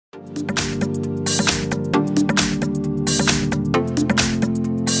Hi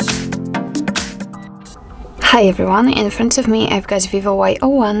everyone, in front of me I've got VIVO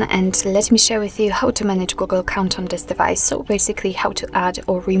Y01 and let me share with you how to manage Google account on this device, so basically how to add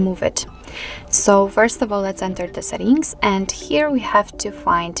or remove it. So first of all, let's enter the settings, and here we have to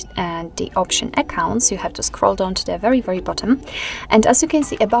find the option accounts. You have to scroll down to the very bottom, and as you can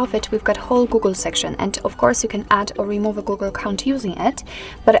see above it we've got whole Google section, and of course you can add or remove a Google account using it,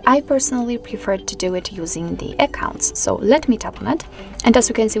 but I personally prefer to do it using the accounts. So let me tap on it, and as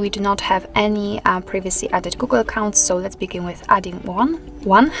you can see we do not have any previously added Google accounts, so let's begin with adding one.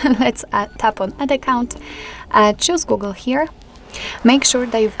 Let's tap on add account, choose Google here. Make sure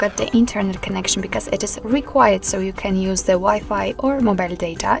that you've got the internet connection because it is required, so you can use the Wi-Fi or mobile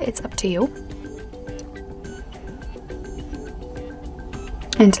data, it's up to you.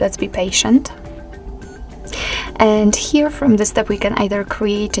 And let's be patient. And here from this step we can either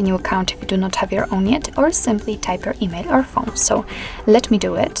create a new account if you do not have your own yet, or simply type your email or phone. So let me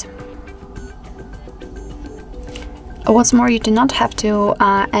do it. What's more, you do not have to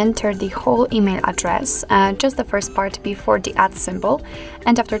enter the whole email address, just the first part before the @ symbol,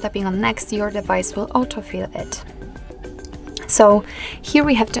 and after tapping on next your device will autofill it. So here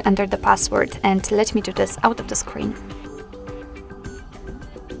we have to enter the password, and let me do this out of the screen.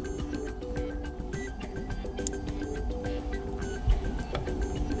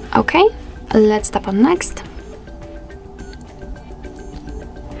 Okay, let's tap on next.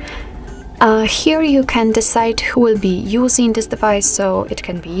 Here you can decide who will be using this device, so it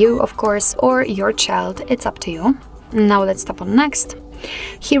can be you, of course, or your child, it's up to you. Now let's tap on next.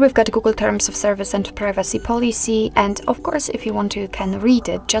 Here we've got Google Terms of Service and Privacy Policy, and of course if you want to you can read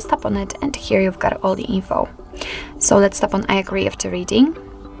it, just tap on it, and here you've got all the info. So let's tap on I agree after reading.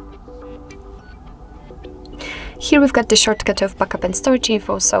 Here we've got the shortcut of backup and storage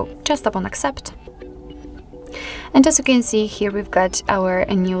info, so just tap on accept. And as you can see here we've got our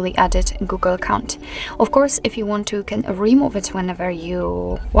newly added Google account. Of course, if you want to, you can remove it whenever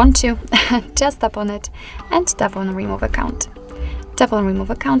you want to. Just tap on it and tap on remove account. Tap on remove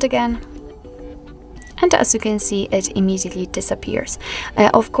account again. And as you can see, it immediately disappears.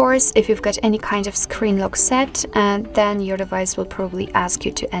 Of course, if you've got any kind of screen lock set, then your device will probably ask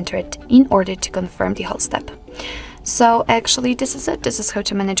you to enter it in order to confirm the whole step. So actually this is it. This is how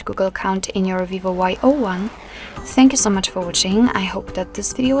to manage Google account in your VIVO Y01. Thank you so much for watching. I hope that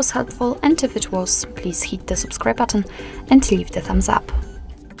this video was helpful, and if it was, please hit the subscribe button and leave the thumbs up.